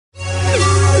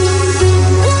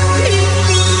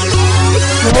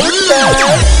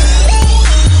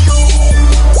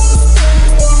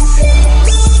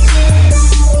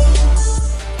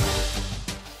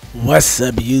What's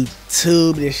up,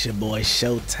 YouTube? This your boy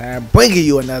Showtime, bringing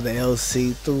you another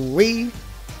LC3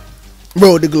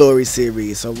 Road to Glory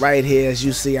series. So right here, as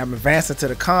you see, I'm advancing to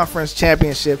the conference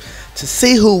championship to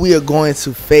see who we are going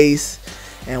to face.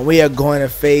 And we are going to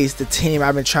face the team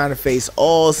I've been trying to face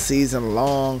all season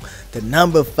long, the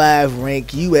number 5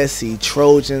 ranked USC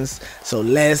Trojans. So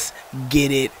let's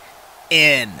get it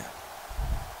in.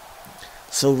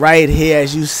 So right here,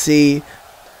 as you see,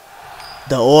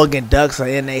 the Oregon Ducks are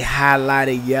in their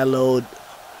highlighted yellow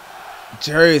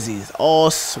jerseys, all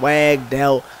swagged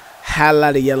out,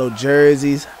 highlighted yellow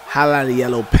jerseys, highlighted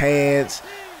yellow pants,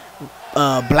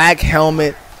 black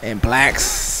helmet, and black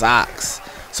socks.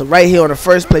 So right here on the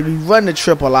first play, we run the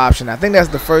triple option. I think that's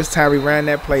the first time we ran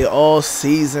that play all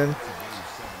season.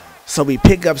 So we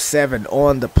pick up 7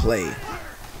 on the play.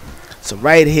 So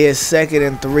right here, 2nd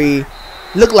and 3.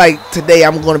 Look like today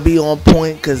I'm going to be on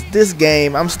point because this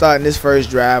game, I'm starting this first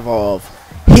drive off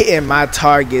hitting my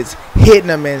targets, hitting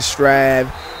them in stride,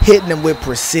 hitting them with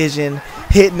precision,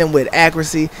 hitting them with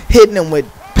accuracy, hitting them with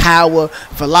power,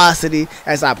 velocity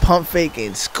as I pump fake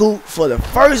and scoot for the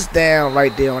first down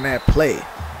right there on that play.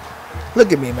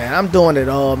 Look at me, man. I'm doing it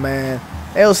all, man.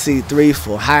 LC3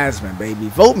 for Heisman, baby.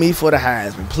 Vote me for the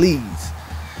Heisman, please.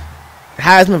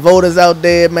 Heisman voters out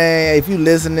there, man, if you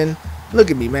listening, look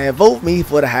at me, man. Vote me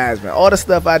for the Heisman. All the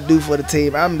stuff I do for the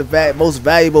team, I'm the most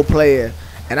valuable player,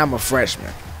 and I'm a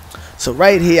freshman. So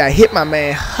right here, I hit my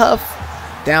man Huff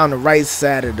down the right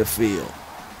side of the field.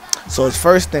 So it's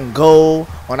 1st and goal.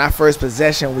 On our first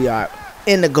possession, we are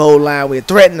in the goal line. We're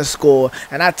threatening to score,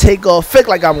 and I take off, fake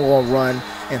like I'm going to run,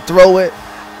 and throw it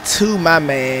to my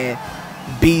man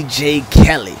B.J.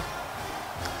 Kelly.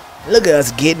 Look at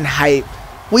us getting hype.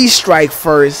 We strike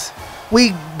first.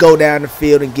 We go down the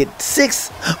field and get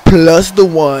 6 plus the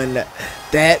 1.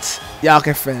 That's, y'all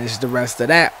can finish the rest of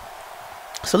that.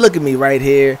 So look at me right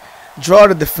here. Draw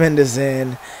the defenders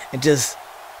in and just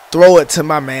throw it to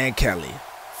my man Kelly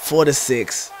for the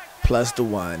 6 plus the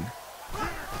 1.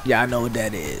 Y'all know what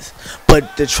that is.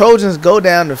 But the Trojans go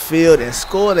down the field and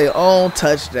score their own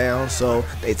touchdown, so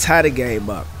they tie the game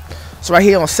up. So right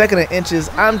here on 2nd and inches,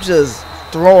 I'm just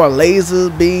throwing laser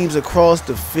beams across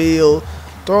the field,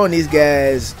 throwing these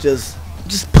guys, just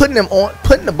putting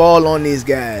the ball on these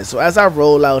guys. So as I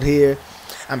roll out here,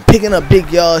 I'm picking up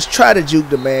big yards, try to juke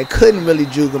the man, couldn't really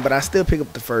juke him, but I still pick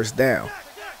up the first down.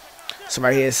 So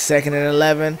right here, 2nd and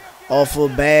 11, awful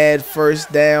bad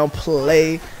first down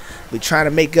play. We trying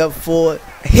to make up for it.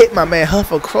 Hit my man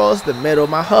Huff across the middle.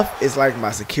 My Huff is like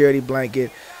my security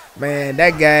blanket. Man,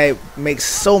 that guy makes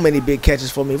so many big catches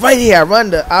for me. Right here, I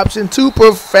run the option to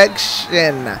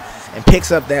perfection and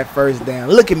picks up that first down.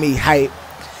 Look at me hype.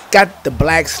 Got the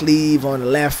black sleeve on the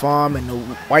left arm and the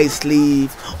white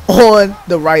sleeve on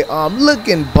the right arm.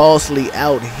 Looking bossly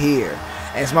out here.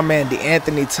 As my man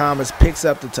DeAnthony Thomas picks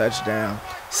up the touchdown.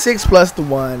 6 plus the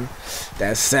 1.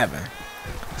 That's 7.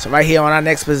 So right here on our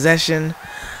next possession,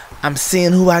 I'm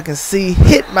seeing who I can see.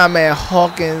 Hit my man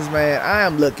Hawkins, man. I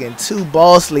am looking too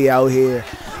bossly out here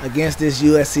against this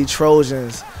USC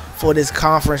Trojans for this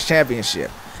conference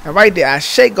championship. And right there, I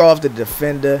shake off the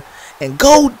defender and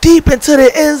go deep into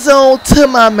the end zone to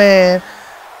my man.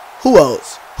 Who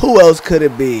else? Who else could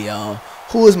it be, y'all?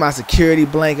 Who is my security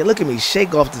blanket? Look at me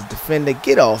shake off this defender.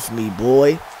 Get off me,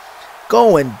 boy.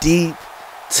 Going deep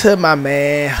to my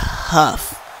man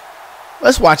Huff.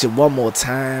 Let's watch it one more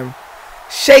time.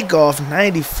 Shake off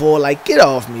 94. Like, get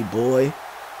off me, boy.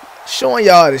 Showing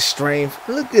y'all the strength.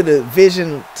 Look at the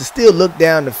vision to still look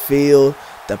down the field.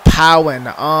 The power and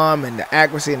the arm and the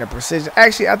accuracy and the precision.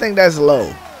 Actually, I think that's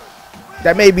low.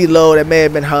 That may be low. That may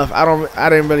have been Huff. I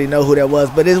didn't really know who that was,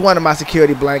 but it's one of my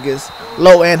security blankets.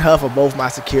 Low and Huff are both my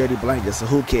security blankets, so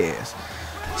who cares?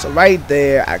 So right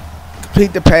there, I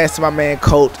complete the pass to my man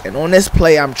Colt, and on this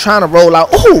play, I'm trying to roll out.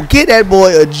 Oh, get that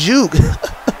boy a juke.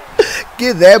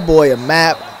 Give that boy a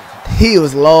map. He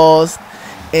was lost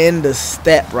in the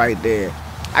step right there.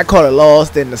 I call it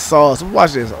lost in the sauce.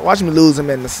 Watch this. Watch me lose him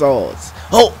in the sauce.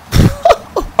 Oh.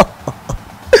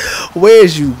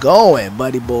 Where's you going,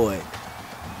 buddy boy?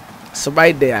 So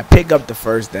right there, I pick up the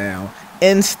first down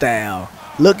in style.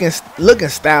 Looking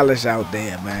stylish out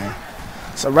there, man.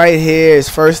 So right here is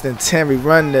 1st and 10. We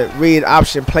run the read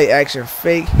option, play action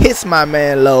fake. Hits my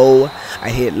man low. I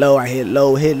hit low, I hit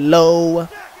low, hit low.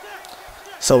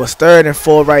 So it's 3rd and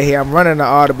 4 right here. I'm running the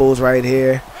audibles right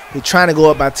here. We're trying to go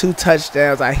up by 2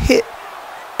 touchdowns. I hit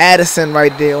Addison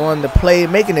right there on the play,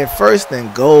 making it 1st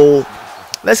and goal.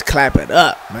 Let's clap it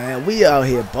up, man. We out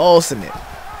here bossing it.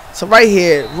 So right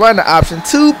here, run the option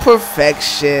to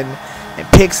perfection and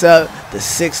picks up the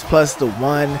 6 plus the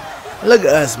 1. Look at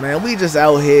us, man. We just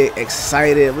out here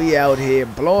excited. We out here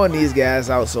blowing these guys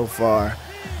out so far.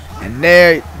 And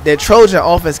their Trojan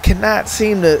offense cannot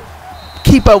seem to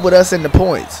keep up with us in the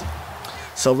points.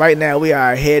 So right now we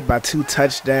are ahead by 2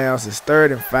 touchdowns. It's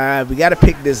 3rd and 5. We got to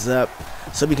pick this up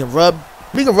so we can rub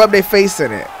their face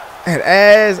in it. And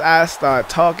as I start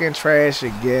talking trash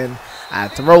again, I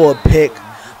throw a pick,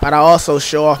 but I also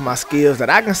show off my skills that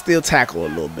I can still tackle a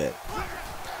little bit.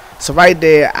 So right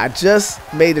there, I just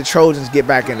made the Trojans get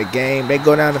back in the game. They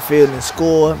go down the field and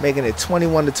score, making it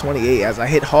 21-28 as I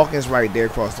hit Hawkins right there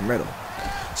across the middle.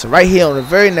 So right here on the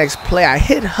very next play, I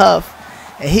hit Huff,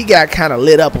 and he got kind of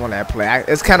lit up on that play.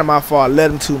 It's kind of my fault. I let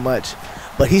him too much,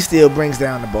 but he still brings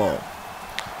down the ball.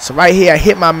 So right here, I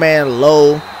hit my man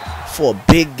Low for a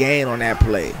big gain on that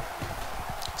play.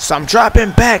 So I'm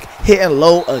dropping back, hitting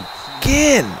Low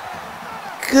again.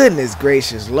 Goodness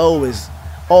gracious, Low is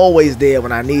always there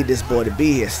when I need this boy to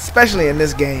be here, especially in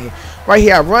this game. Right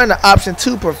here, I run the option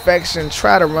to perfection,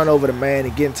 try to run over the man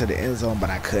and get into the end zone, but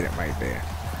I couldn't right there.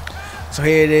 So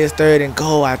here it is, 3rd and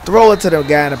goal. I throw it to the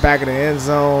guy in the back of the end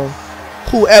zone.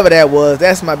 Whoever that was,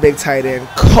 that's my big tight end,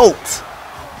 Colt.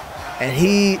 And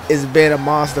he has been a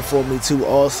monster for me too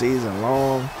all season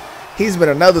long. He's been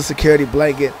another security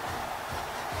blanket.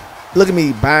 Look at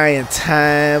me buying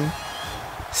time.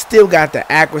 Still got the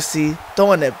accuracy.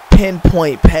 Throwing the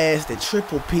pinpoint pass, the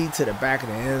triple P to the back of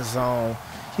the end zone.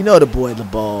 You know the boy, the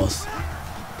balls.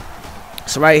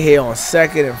 So right here on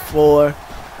 2nd and 4.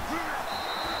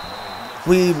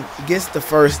 We gets the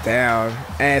 1st down.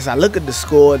 As I look at the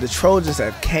score, the Trojans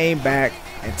have came back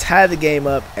and tied the game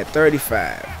up at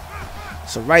 35.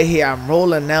 So right here, I'm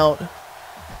rolling out,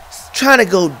 trying to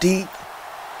go deep,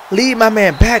 lead my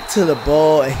man back to the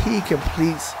ball, and he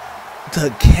completes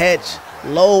the catch.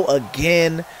 Low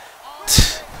again.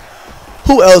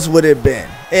 Who else would it have been?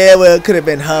 Yeah, well, it could have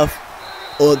been Huff,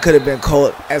 or it could have been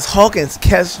Colt. As Hawkins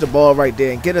catch the ball right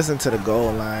there and get us into the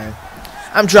goal line.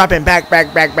 I'm dropping back.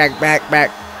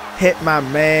 Hit my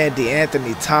man,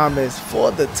 D'Anthony Thomas, for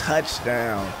the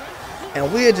touchdown.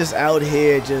 And we're just out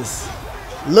here just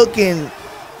looking,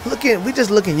 we just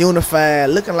looking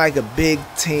unified, looking like a big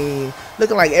team,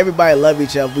 looking like everybody love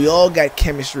each other. We all got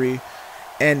chemistry.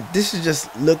 And this is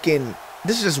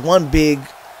just one big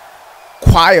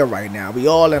choir right now. We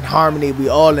all in harmony. We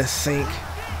all in sync.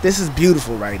 This is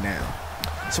beautiful right now.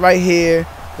 So right here,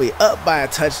 we up by a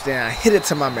touchdown. I hit it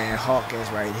to my man Hawkins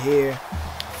right here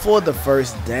for the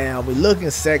 1st down. We looking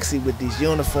sexy with these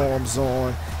uniforms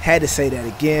on. Had to say that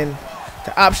again.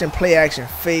 The option play action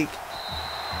fake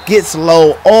gets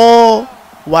Low all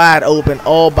wide open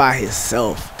all by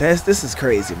himself. This is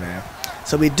crazy, man.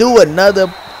 So we do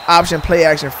another option play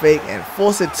action fake and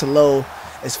force it to Low.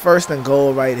 It's 1st and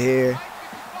goal right here.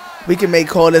 We can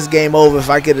call this game over if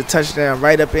I get a touchdown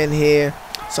right up in here.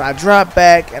 So I drop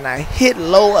back and I hit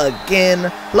Low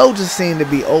again. Low just seemed to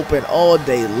be open all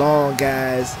day long,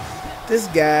 guys. This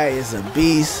guy is a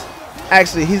beast.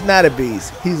 Actually, he's not a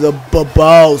beast. He's a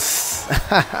boss.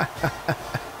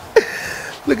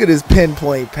 Look at this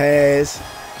pinpoint pass.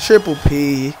 Triple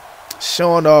P.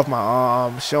 Showing off my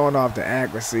arm. Showing off the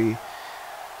accuracy.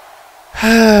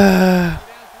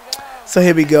 So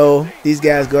here we go. These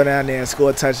guys go down there and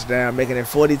score a touchdown, making it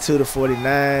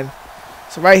 42-49.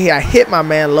 So right here, I hit my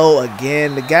man Low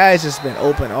again. The guy's just been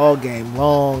open all game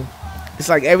long. It's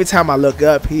like every time I look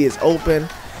up, he is open.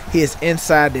 He is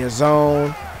inside their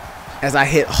zone. As I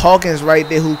hit Hawkins right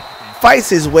there, who fights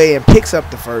his way and picks up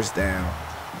the 1st down.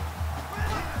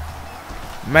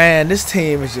 Man, this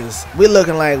team is just, we're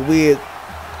looking like we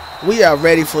are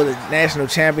ready for the national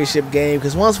championship game,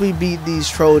 because once we beat these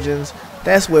Trojans,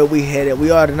 that's where we headed.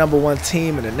 We are the #1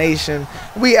 team in the nation.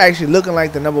 We actually looking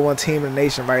like the #1 team in the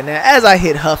nation right now. As I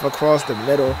hit Huff across the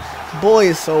middle, boy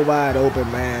is so wide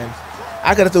open, man.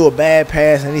 I could have threw a bad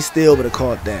pass and he still would have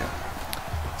caught that.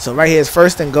 So right here is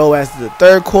 1st and goal as the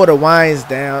 3rd quarter winds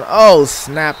down. Oh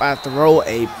snap! I throw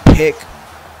a pick.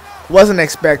 Wasn't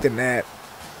expecting that.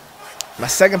 My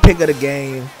 2nd pick of the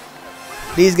game.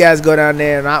 These guys go down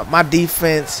there and my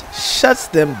defense shuts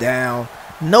them down.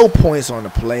 No points on the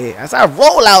play as I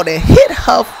roll out and hit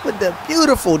Huff with the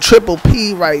beautiful triple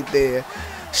P right there,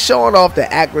 showing off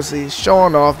the accuracy,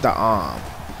 showing off the arm.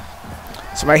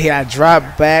 So right here, I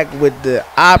drop back with the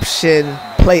option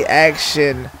play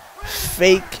action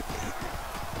fake.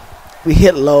 We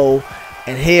hit Low,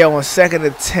 and here on 2nd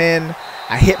and 10,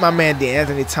 I hit my man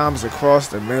D'Anthony Thomas across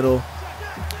the middle.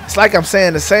 It's like I'm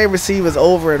saying the same receivers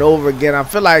over and over again. I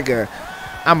feel like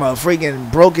I'm a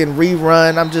freaking broken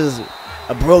rerun. I'm just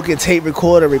a broken tape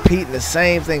recorder repeating the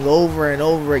same thing over and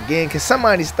over again. Can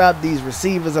somebody stop these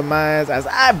receivers of mine as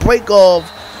I break off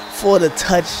for the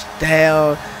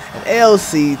touchdown? And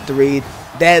LC3,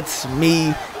 that's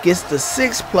me, gets the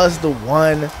 6 plus the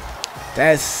 1.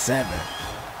 That's 7.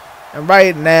 And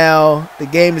right now, the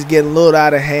game is getting a little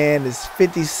out of hand. It's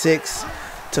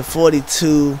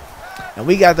 56-42. And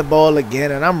we got the ball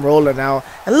again, and I'm rolling out.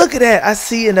 And look at that. I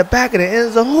see in the back of the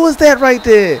end zone. Who is that right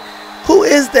there? Who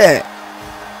is that?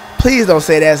 Please don't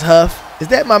say that's Huff. Is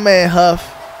that my man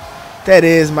Huff? That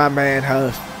is my man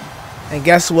Huff. And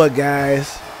guess what,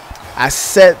 guys? I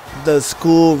set the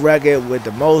school record with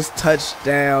the most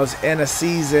touchdowns in a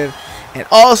season. And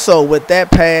also, with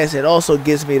that pass, it also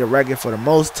gives me the record for the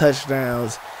most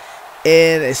touchdowns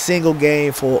in a single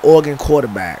game for an Oregon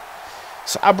quarterback.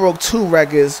 So I broke 2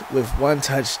 records with 1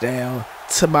 touchdown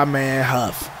to my man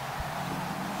Huff.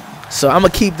 So I'm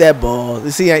going to keep that ball.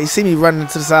 You see me running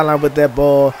to the sideline with that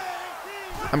ball.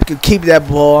 I'm going to keep that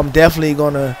ball. I'm definitely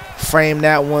going to frame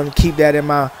that one, keep that in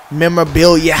my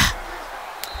memorabilia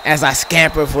as I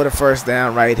scamper for the first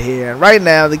down right here. And right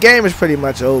now, the game is pretty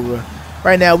much over.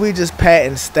 Right now, we just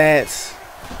patting stats.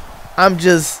 I'm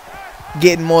just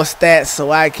getting more stats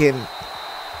so I can,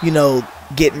 you know,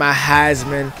 get my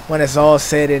Heisman when it's all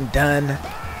said and done.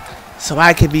 So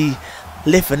I can be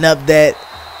lifting up that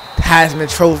Heisman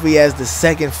trophy as the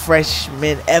 2nd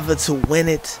freshman ever to win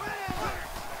it.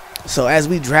 So as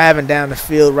we driving down the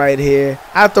field right here,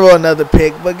 I throw another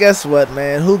pick. But guess what,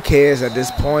 man? Who cares at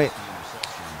this point?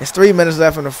 It's 3 minutes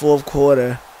left in the 4th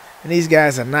quarter. And these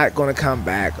guys are not going to come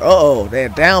back. Uh-oh, they're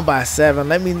down by 7.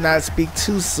 Let me not speak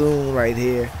too soon right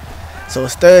here. So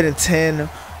it's 3rd and 10.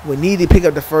 We need to pick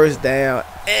up the first down.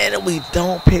 And we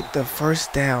don't pick the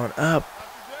first down up.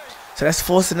 So that's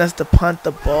forcing us to punt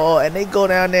the ball. And they go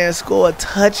down there and score a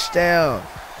touchdown.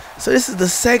 So this is the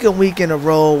 2nd week in a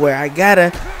row where I got to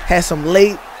have some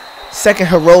late second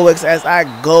heroics as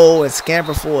I go and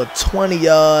scamper for a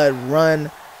 20-yard run.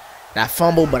 And I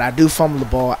fumble, but I do fumble the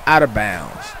ball out of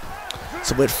bounds.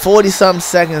 So with 40-something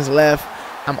seconds left,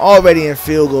 I'm already in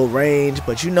field goal range.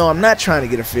 But you know I'm not trying to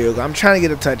get a field goal. I'm trying to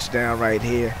get a touchdown right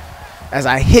here. As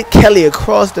I hit Kelly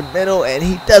across the middle, and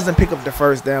he doesn't pick up the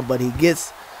first down, but he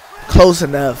gets close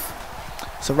enough.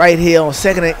 So right here on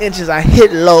 2nd and inches, I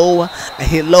hit low. I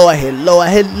hit low, I hit low, I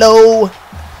hit low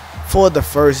for the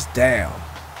first down.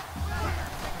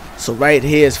 So right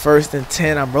here is 1st and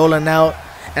 10. I'm rolling out,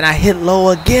 and I hit low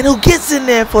again. Who gets in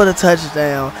there for the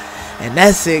touchdown? And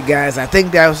that's it, guys. I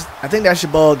think that's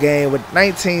your ball game with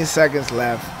 19 seconds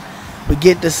left. We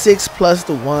get the 6 plus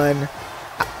the 1.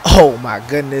 Oh my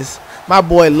goodness. My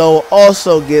boy Lowe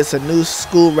also gets a new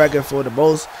school record for the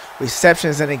most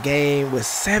receptions in a game with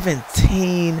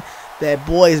 17. That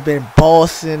boy has been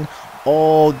bossing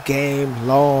all game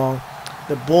long.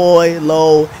 The boy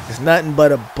Lowe is nothing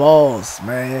but a boss,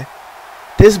 man.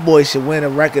 This boy should win a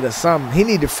record or something. He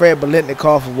need the Fred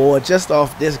Biletnikoff Award just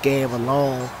off this game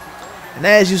alone. And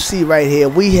as you see right here,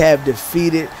 we have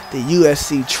defeated the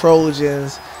USC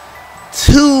Trojans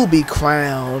to be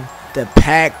crowned the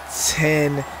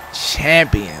Pac-10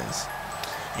 champions.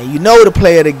 And you know the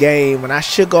play of the game when I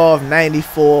shook off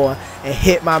 94 and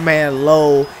hit my man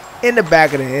Lowe in the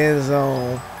back of the end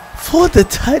zone for the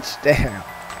touchdown.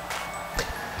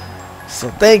 So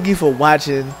thank you for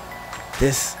watching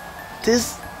this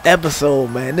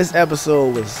episode, man. This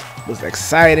episode was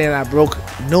exciting. I broke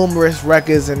numerous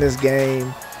records in this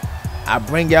game. I'll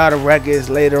bring y'all the records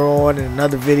later on in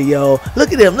another video.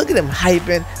 Look at them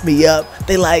hyping me up.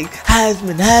 They like,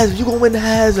 Heisman, you gonna win the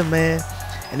Heisman, man.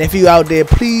 And if you out there,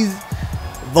 please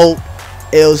vote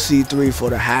LC3 for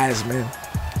the Heisman,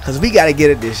 because we gotta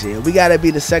get it this year. We gotta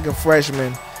be the 2nd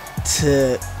freshman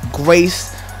to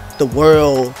grace the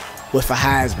world with a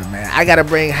Heisman, man. I gotta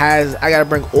bring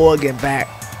Oregon back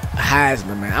a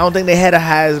Heisman, man. I don't think they had a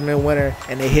Heisman winner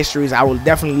in their histories. I will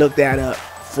definitely look that up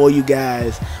for you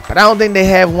guys, but I don't think they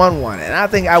have won one, and I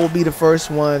think I will be the first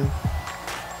one.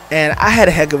 And I had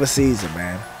a heck of a season,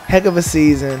 man. Heck of a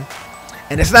season.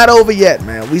 And it's not over yet,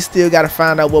 man. We still got to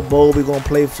find out what bowl we're going to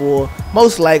play for.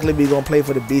 Most likely we're going to play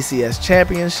for the BCS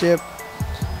championship.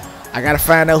 I got to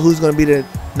find out who's going to be the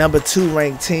number 2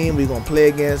 ranked team we're going to play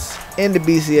against in the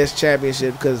BCS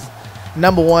championship, because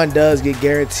number 1 does get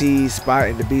guaranteed spot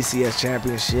in the BCS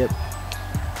championship.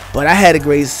 But I had a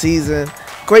great season,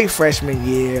 great freshman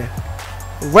year,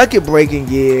 record-breaking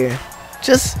year.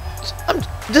 I'm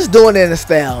just doing it in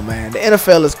style, man. The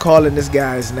NFL is calling this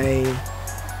guy's name,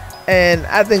 and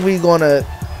I think we're gonna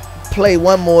play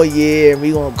one more year and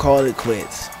we're gonna call it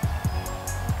quits.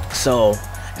 So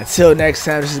until next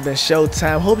time, this has been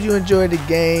Showtime. Hope you enjoyed the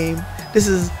game. This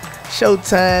is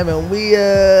Showtime, and we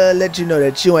let you know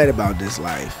that you ain't about this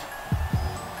life.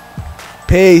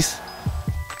 Peace.